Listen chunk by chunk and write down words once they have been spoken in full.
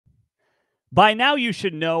By now, you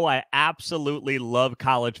should know I absolutely love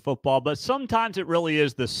college football, but sometimes it really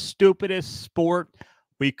is the stupidest sport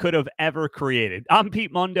we could have ever created. I'm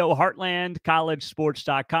Pete Mundo, Heartland,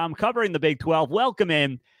 collegesports.com, covering the Big 12. Welcome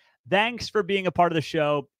in. Thanks for being a part of the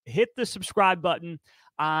show. Hit the subscribe button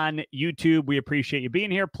on YouTube. We appreciate you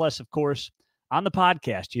being here. Plus, of course, on the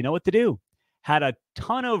podcast, you know what to do. Had a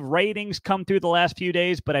ton of ratings come through the last few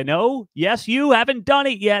days, but I know, yes, you haven't done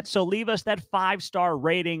it yet, so leave us that 5-star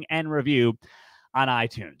rating and review on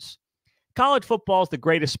iTunes. College football is the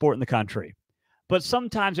greatest sport in the country, but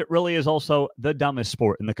sometimes it really is also the dumbest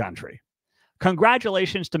sport in the country.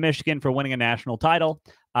 Congratulations to Michigan for winning a national title.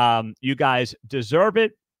 You guys deserve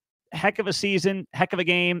it. Heck of a season, heck of a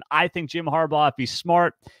game. I think Jim Harbaugh, if he's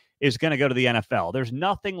smart, is going to go to the NFL. There's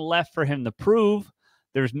nothing left for him to prove.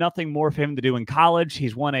 There's nothing more for him to do in college.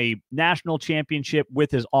 He's won a national championship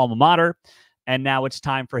with his alma mater, and now it's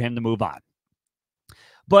time for him to move on.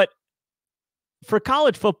 But for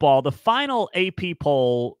college football, the final AP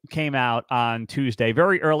poll came out on Tuesday,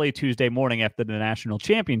 very early Tuesday morning after the national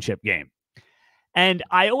championship game. And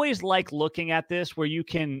I always like looking at this where you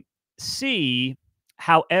can see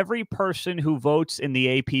how every person who votes in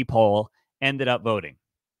the AP poll ended up voting.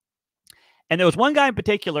 And there was one guy in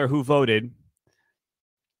particular who voted,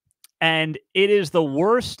 and it is the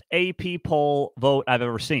worst AP poll vote I've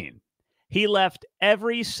ever seen. He left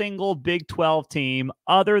every single Big 12 team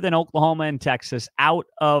other than Oklahoma and Texas out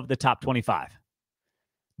of the top 25.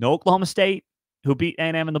 No Oklahoma State, who beat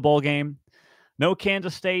A&M in the bowl game. No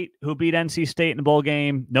Kansas State, who beat NC State in the bowl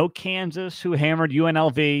game. No Kansas, who hammered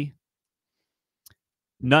UNLV.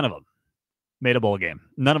 None of them made a bowl game.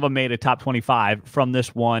 None of them made a top 25 from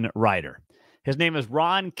this one writer. His name is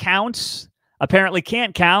Ron Counts. Apparently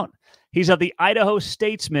can't count. He's of the Idaho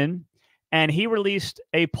Statesman, and he released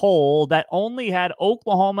a poll that only had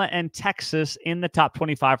Oklahoma and Texas in the top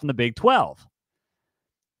 25 from the Big 12.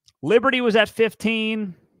 Liberty was at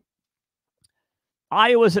 15.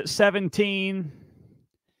 Iowa's at 17.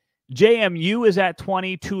 JMU is at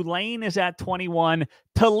 20. Tulane is at 21.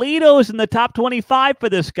 Toledo's in the top 25 for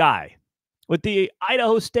this guy with the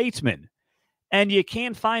Idaho Statesman. And you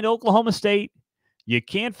can't find Oklahoma State. You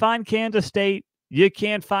can't find Kansas State. You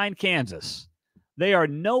can't find Kansas. They are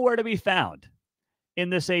nowhere to be found in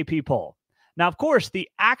this AP poll. Now, of course, the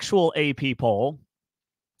actual AP poll,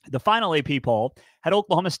 the final AP poll, had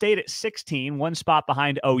Oklahoma State at 16, one spot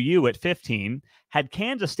behind OU at 15, had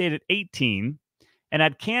Kansas State at 18, and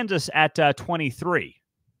had Kansas at 23.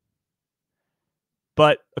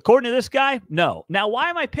 But according to this guy, no. Now, why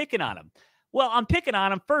am I picking on him? Well, I'm picking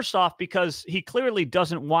on him, first off, because he clearly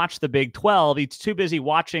doesn't watch the Big 12. He's too busy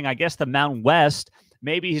watching, I guess, the Mountain West.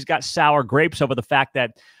 Maybe he's got sour grapes over the fact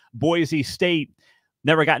that Boise State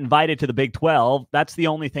never got invited to the Big 12. That's the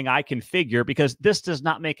only thing I can figure, because this does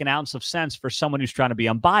not make an ounce of sense for someone who's trying to be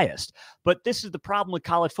unbiased. But this is the problem with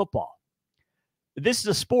college football. This is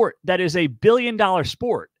a sport that is a billion-dollar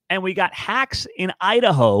sport, and we got hacks in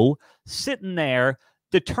Idaho sitting there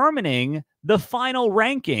determining the final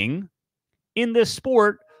ranking in this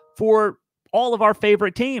sport for all of our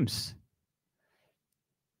favorite teams.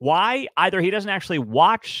 Why? Either he doesn't actually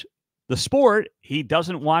watch the sport, he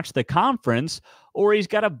doesn't watch the conference, or he's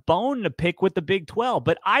got a bone to pick with the Big 12.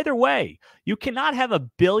 But either way, you cannot have a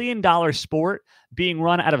billion-dollar sport being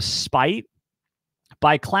run out of spite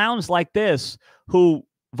by clowns like this who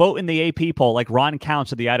vote in the AP poll, like Ron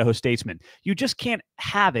Counts of the Idaho Statesman. You just can't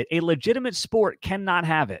have it. A legitimate sport cannot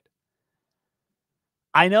have it.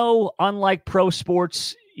 I know, unlike pro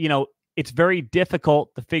sports, it's very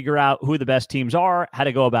difficult to figure out who the best teams are, how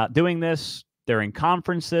to go about doing this. They're in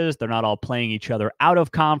conferences. They're not all playing each other out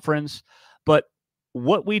of conference. But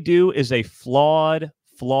what we do is a flawed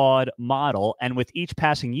model. And with each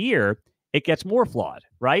passing year, it gets more flawed,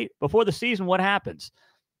 right? Before the season, what happens?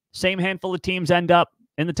 Same handful of teams end up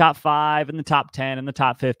in the top 5, in the top 10, in the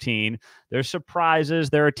top 15. There's surprises.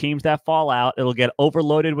 There are teams that fall out. It'll get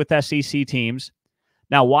overloaded with SEC teams.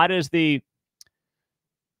 Now, why does the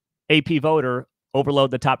AP voter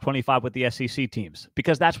overload the top 25 with the SEC teams?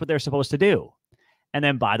 Because that's what they're supposed to do. And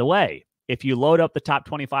then, by the way, if you load up the top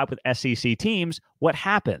 25 with SEC teams, what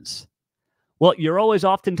happens? Well, you're always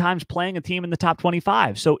oftentimes playing a team in the top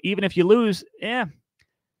 25. So even if you lose,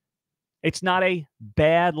 it's not a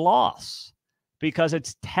bad loss, because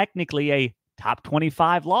it's technically a top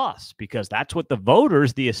 25 loss, because that's what the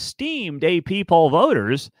voters, the esteemed AP poll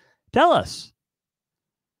voters, tell us.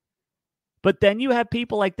 But then you have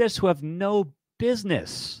people like this who have no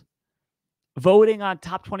business voting on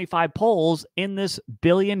top 25 polls in this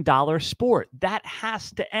billion-dollar sport. That has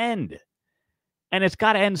to end. And it's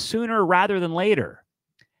got to end sooner rather than later.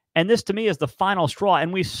 And this, to me, is the final straw.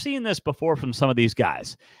 And we've seen this before from some of these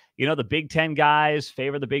guys. You know, the Big Ten guys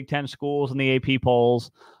favor the Big Ten schools in the AP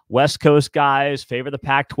polls. West Coast guys favor the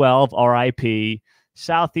Pac-12, RIP.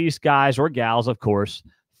 Southeast guys or gals, of course,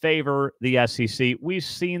 favor the SEC. We've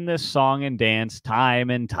seen this song and dance time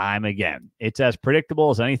and time again. It's as predictable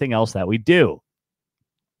as anything else that we do.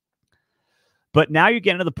 But now you're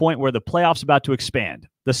getting to the point where the playoff's about to expand.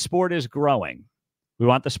 The sport is growing. We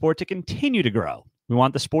want the sport to continue to grow. We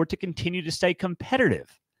want the sport to continue to stay competitive.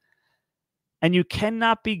 And you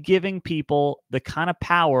cannot be giving people the kind of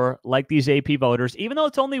power like these AP voters, even though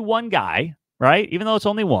it's only one guy, right? Even though it's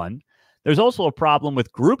only one, there's also a problem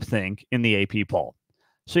with groupthink in the AP poll.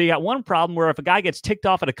 So you got one problem where if a guy gets ticked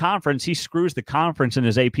off at a conference, he screws the conference in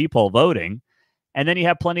his AP poll voting. And then you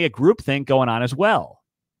have plenty of groupthink going on as well.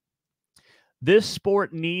 This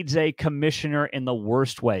sport needs a commissioner in the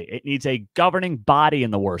worst way. It needs a governing body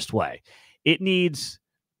in the worst way. It needs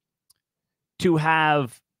to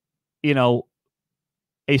have, you know,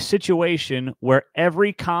 a situation where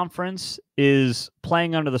every conference is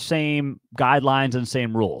playing under the same guidelines and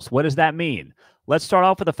same rules. What does that mean? Let's start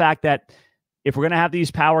off with the fact that if we're going to have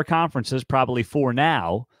these power conferences, probably 4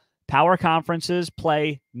 now, power conferences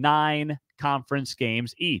play 9 conference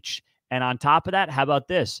games each. And on top of that, how about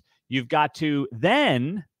this? You've got to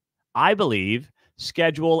then, I believe,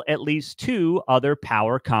 schedule at least 2 other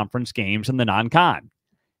power conference games in the non-con.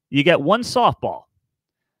 You get 1 softball.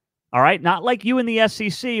 All right, not like you in the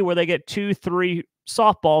SEC where they get 2-3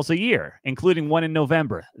 softballs a year, including 1 in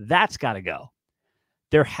November. That's got to go.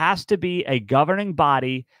 There has to be a governing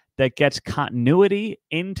body that gets continuity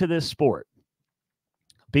into this sport.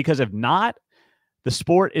 Because if not, the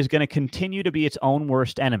sport is going to continue to be its own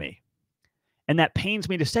worst enemy. And that pains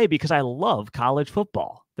me to say because I love college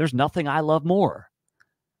football. There's nothing I love more.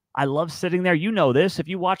 I love sitting there. You know this. If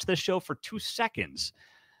you watch this show for 2 seconds,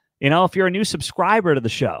 you know, if you're a new subscriber to the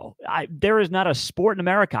show, there is not a sport in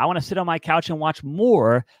America I want to sit on my couch and watch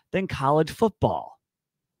more than college football.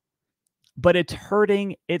 But it's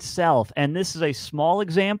hurting itself. And this is a small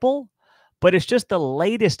example, but it's just the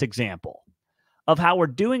latest example of how we're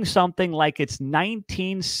doing something like it's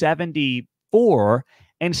 1974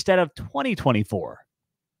 instead of 2024.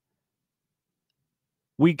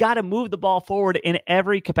 We got to move the ball forward in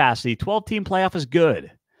every capacity. 12-team playoff is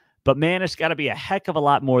good. But, man, it's got to be a heck of a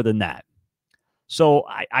lot more than that. So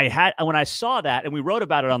when I saw that, and we wrote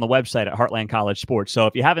about it on the website at Heartland College Sports. So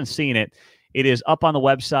if you haven't seen it, it is up on the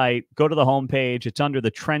website. Go to the homepage. It's under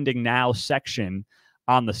the Trending Now section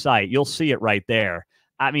on the site. You'll see it right there.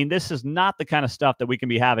 I mean, this is not the kind of stuff that we can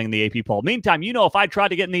be having in the AP poll. Meantime, you know, if I tried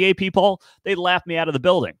to get in the AP poll, they'd laugh me out of the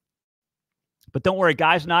building. But don't worry,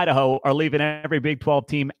 guys in Idaho are leaving every Big 12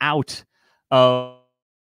 team out of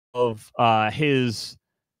his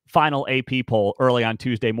final AP poll early on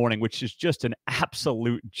Tuesday morning, which is just an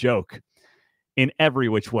absolute joke in every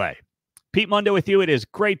which way. Pete Mundo with you. It is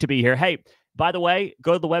great to be here. Hey, by the way,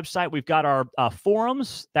 go to the website. We've got our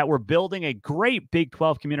forums that we're building a great Big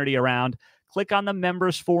 12 community around. Click on the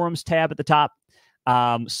members forums tab at the top.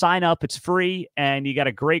 Sign up. It's free. And you got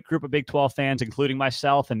a great group of Big 12 fans, including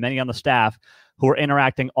myself and many on the staff who are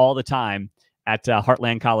interacting all the time at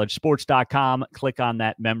heartlandcollegesports.com. Click on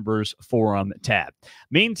that members forum tab.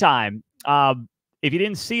 Meantime, if you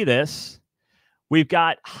didn't see this, we've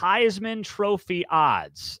got Heisman Trophy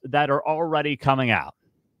odds that are already coming out.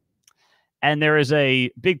 And there is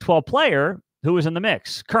a Big 12 player who is in the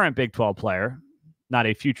mix, current Big 12 player, not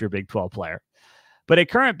a future Big 12 player, but a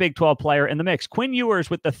current Big 12 player in the mix. Quinn Ewers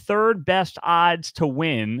with the 3rd best odds to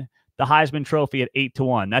win the Heisman Trophy at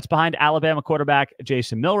 8-1. That's behind Alabama quarterback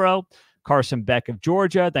Jason Milroe, Carson Beck of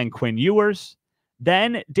Georgia, then Quinn Ewers,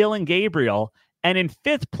 then Dylan Gabriel, and in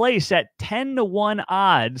 5th place at 10-1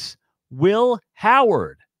 odds, Will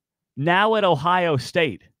Howard, now at Ohio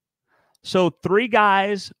State. So 3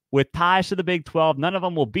 guys with ties to the Big 12. None of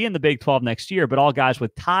them will be in the Big 12 next year, but all guys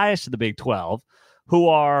with ties to the Big 12 who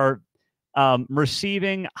are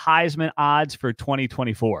receiving Heisman odds for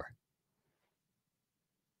 2024.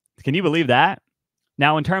 Can you believe that?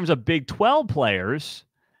 Now, in terms of Big 12 players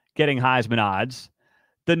getting Heisman odds,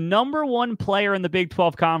 the number 1 player in the Big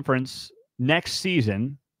 12 conference next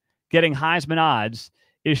season getting Heisman odds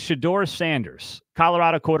is Shedeur Sanders,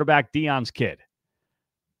 Colorado quarterback, Deion's kid.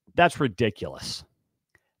 That's ridiculous.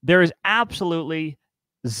 There is absolutely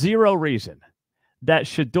zero reason that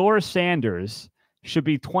Shedeur Sanders should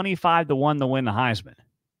be 25-1 to win the Heisman.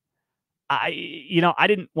 I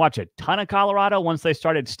didn't watch a ton of Colorado once they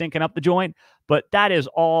started stinking up the joint, but that is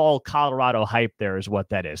all Colorado hype there is what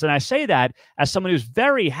that is. And I say that as someone who's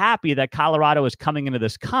very happy that Colorado is coming into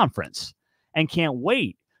this conference and can't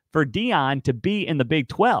wait for Dion to be in the Big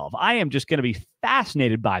 12. I am just going to be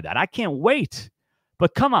fascinated by that. I can't wait.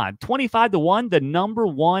 But come on, 25-1, the number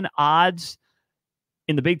one odds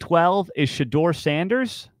in the Big 12 is Shedeur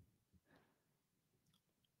Sanders.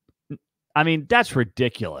 I mean, that's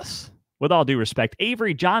ridiculous. With all due respect,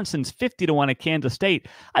 Avery Johnson's 50-1 at Kansas State.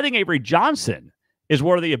 I think Avery Johnson is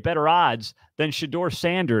worthy of better odds than Shedeur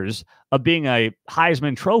Sanders of being a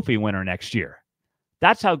Heisman Trophy winner next year.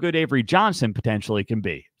 That's how good Avery Johnson potentially can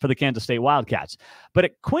be for the Kansas State Wildcats. But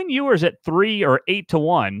at Quinn Ewers at 3 or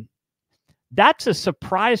 8-1, that's a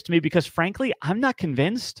surprise to me because, frankly, I'm not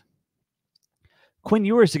convinced Quinn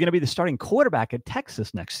Ewers is going to be the starting quarterback at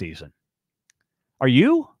Texas next season. Are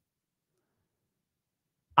you?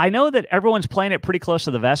 I know that everyone's playing it pretty close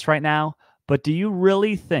to the vest right now, but do you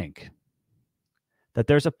really think that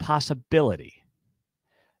there's a possibility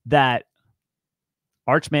that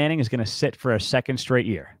Arch Manning is going to sit for a second straight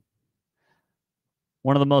year?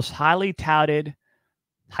 One of the most highly touted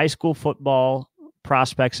high school football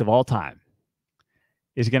prospects of all time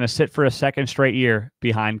is going to sit for a second straight year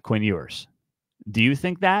behind Quinn Ewers. Do you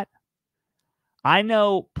think that? I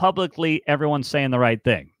know publicly everyone's saying the right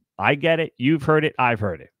thing. I get it. You've heard it. I've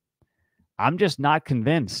heard it. I'm just not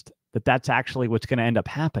convinced that that's actually what's going to end up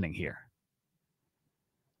happening here.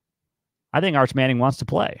 I think Arch Manning wants to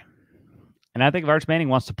play. And I think if Arch Manning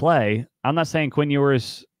wants to play, I'm not saying Quinn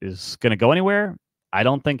Ewers is going to go anywhere. I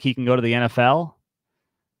don't think he can go to the NFL.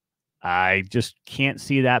 I just can't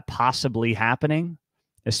see that possibly happening,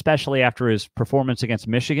 especially after his performance against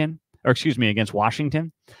against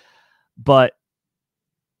Washington. But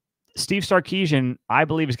Steve Sarkisian, I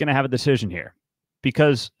believe, is going to have a decision here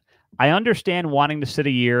because I understand wanting to sit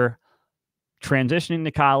a year, transitioning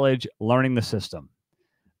to college, learning the system.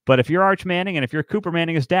 But if you're Arch Manning and if you're Cooper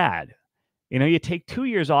Manning's dad, you take 2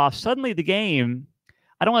 years off, suddenly the game,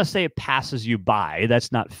 I don't want to say it passes you by.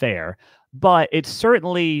 That's not fair. But it's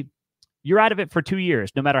certainly, you're out of it for 2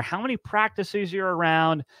 years. No matter how many practices you're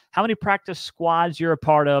around, how many practice squads you're a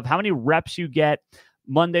part of, how many reps you get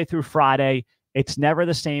Monday through Friday, it's never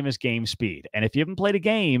the same as game speed. And if you haven't played a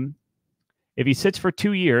game, if he sits for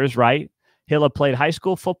 2 years, right, he'll have played high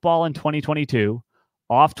school football in 2022,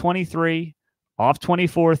 off 23, off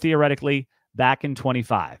 24 theoretically, back in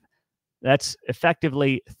 25. That's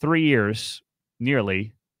effectively 3 years,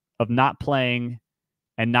 nearly, of not playing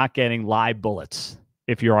and not getting live bullets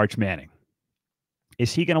if you're Arch Manning.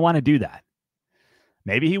 Is he going to want to do that?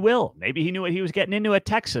 Maybe he will. Maybe he knew what he was getting into at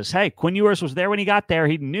Texas. Hey, Quinn Ewers was there when he got there.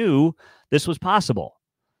 He knew this was possible.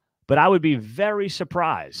 But I would be very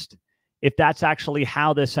surprised if that's actually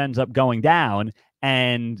how this ends up going down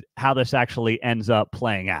and how this actually ends up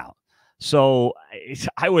playing out. So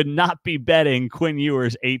I would not be betting Quinn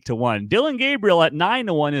Ewers 8-1. Dylan Gabriel at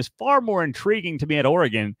 9-1 is far more intriguing to me at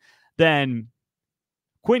Oregon than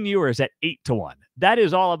Quinn Ewers at 8-1. That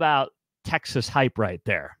is all about Texas hype right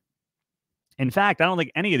there. In fact, I don't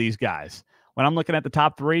think any of these guys, when I'm looking at the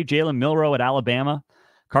top three, Jalen Milroe at Alabama,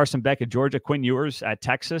 Carson Beck at Georgia, Quinn Ewers at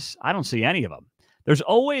Texas, I don't see any of them. There's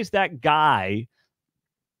always that guy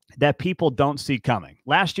that people don't see coming.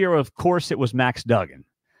 Last year, of course, it was Max Duggan.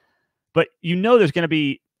 But there's going to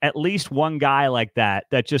be at least one guy like that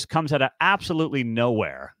just comes out of absolutely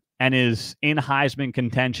nowhere and is in Heisman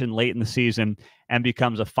contention late in the season and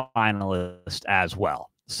becomes a finalist as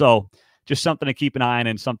well. So just something to keep an eye on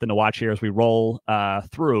and something to watch here as we roll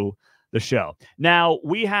through the show. Now,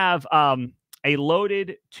 we have a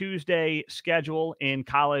loaded Tuesday schedule in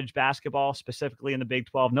college basketball, specifically in the Big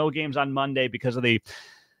 12. No games on Monday because of the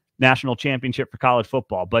national championship for college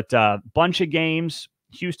football, but a bunch of games.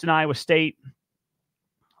 Houston, Iowa State,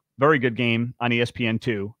 very good game on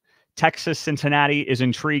ESPN2. Texas, Cincinnati is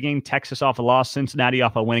intriguing. Texas off a loss, Cincinnati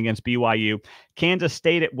off a win against BYU. Kansas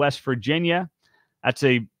State at West Virginia. That's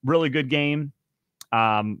a really good game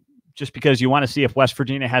just because you want to see if West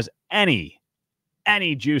Virginia has any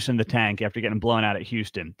juice in the tank after getting blown out at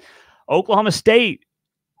Houston. Oklahoma State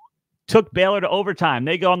took Baylor to overtime.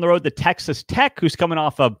 They go on the road to Texas Tech, who's coming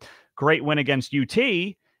off a great win against UT.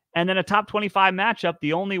 And then a top 25 matchup,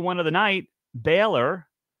 the only one of the night, Baylor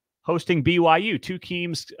hosting BYU. Two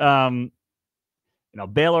teams,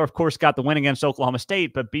 Baylor, of course, got the win against Oklahoma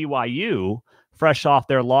State, but BYU, fresh off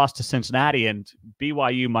their loss to Cincinnati, and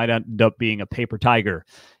BYU might end up being a paper tiger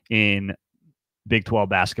in Big 12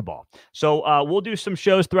 basketball. So we'll do some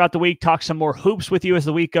shows throughout the week, talk some more hoops with you as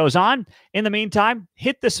the week goes on. In the meantime,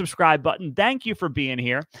 hit the subscribe button. Thank you for being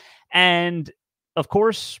here. And, of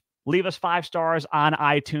course, leave us 5 stars on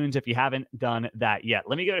iTunes if you haven't done that yet.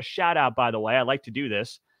 Let me give a shout out, by the way. I like to do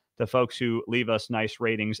this to folks who leave us nice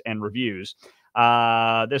ratings and reviews.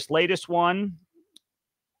 This latest one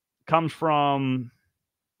comes from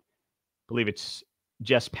believe it's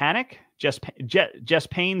Just Panic, Just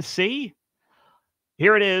Pain C.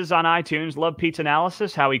 Here it is on iTunes. Love Pete's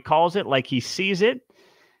analysis, how he calls it like he sees it,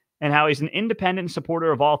 and how he's an independent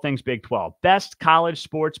supporter of all things Big 12. Best college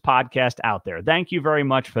sports podcast out there. Thank you very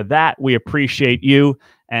much for that. We appreciate you.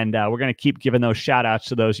 And we're going to keep giving those shout outs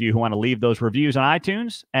to those of you who want to leave those reviews on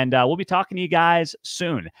iTunes. And we'll be talking to you guys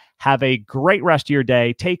soon. Have a great rest of your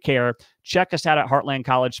day. Take care. Check us out at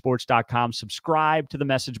heartlandcollegesports.com. Subscribe to the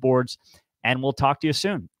message boards, and we'll talk to you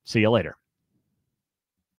soon. See you later.